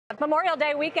Memorial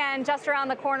Day weekend just around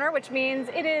the corner, which means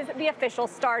it is the official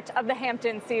start of the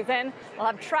Hamptons season. We'll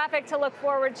have traffic to look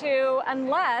forward to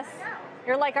unless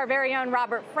you're like our very own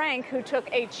Robert Frank, who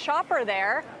took a chopper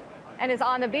there and is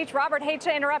on the beach. Robert, hate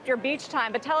to interrupt your beach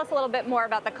time, but tell us a little bit more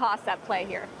about the costs at play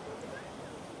here.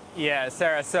 Yeah,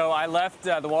 Sarah, so I left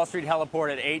the Wall Street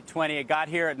heliport at 8:20. I got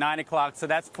here at 9 o'clock, so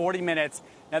that's 40 minutes.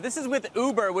 Now, this is with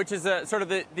Uber, which is sort of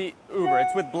the Uber.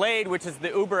 It's with Blade, which is the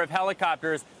Uber of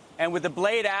helicopters. And with the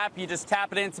Blade app, you just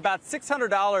tap it in. It's about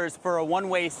 $600 for a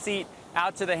one-way seat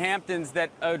out to the Hamptons,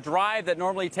 that a drive that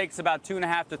normally takes about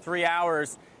 2.5 to 3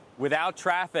 hours without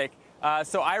traffic.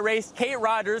 So I raced Kate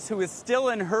Rogers, who is still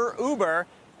in her Uber.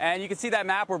 And you can see that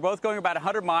map. We're both going about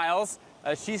 100 miles.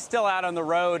 She's still out on the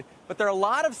road. But there are a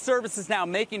lot of services now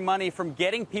making money from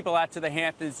getting people out to the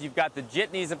Hamptons. You've got the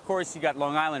jitneys, of course. You've got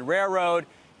Long Island Railroad.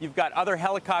 You've got other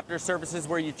helicopter services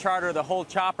where you charter the whole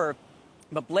chopper.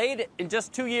 But Blade, in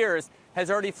just 2 years,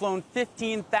 has already flown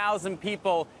 15,000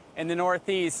 people in the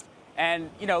Northeast. And,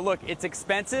 you know, look, it's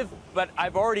expensive, but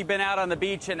I've already been out on the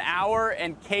beach an hour,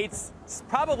 and Kate's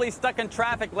probably stuck in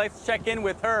traffic. Let's check in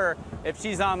with her if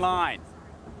she's online.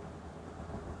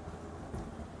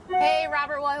 Hey,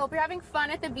 Robert. Well, I hope you're having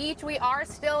fun at the beach. We are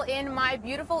still in my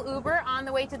beautiful Uber on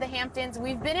the way to the Hamptons.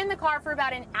 We've been in the car for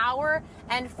about an hour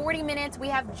and 40 minutes. We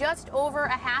have just over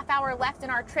a half hour left in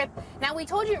our trip. Now, we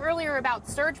told you earlier about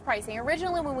surge pricing.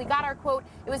 Originally, when we got our quote,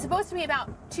 it was supposed to be about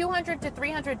 $200 to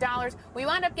 $300. We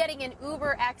wound up getting an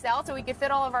Uber XL so we could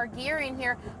fit all of our gear in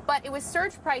here, but it was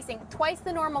surge pricing, twice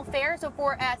the normal fare. So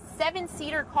for a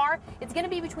 7-seater car, it's going to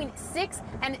be between $600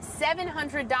 and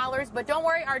 $700. But don't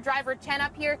worry, our driver Chen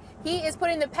up here, he is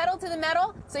putting the pedal to the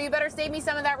metal, so you better save me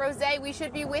some of that rosé. We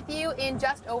should be with you in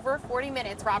just over 40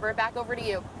 minutes. Robert, back over to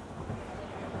you.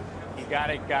 You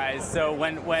got it, guys. So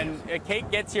when Kate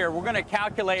gets here, we're going to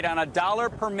calculate on a dollar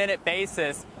per minute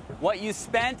basis what you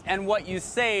spent and what you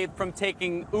saved from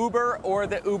taking Uber or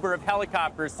the Uber of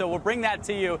helicopters. So we'll bring that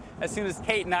to you as soon as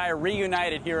Kate and I are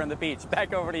reunited here on the beach.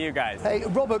 Back over to you guys. Hey,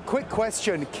 Robert, quick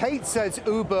question. Kate says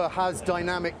Uber has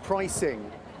dynamic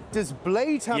pricing. Does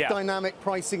Blade have dynamic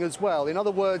pricing as well? In other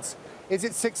words, is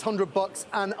it $600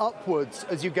 and upwards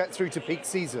as you get through to peak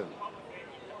season?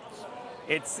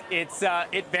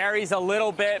 It varies a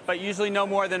little bit, but usually no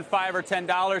more than $5 or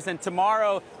 $10. And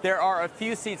tomorrow there are a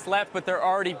few seats left, but they're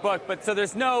already booked. But so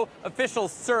there's no official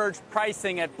surge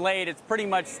pricing at Blade. It's pretty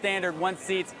much standard. One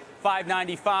seat's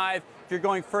 $5.95. If you're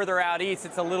going further out east,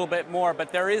 it's a little bit more.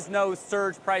 But there is no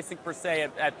surge pricing per se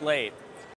at Blade.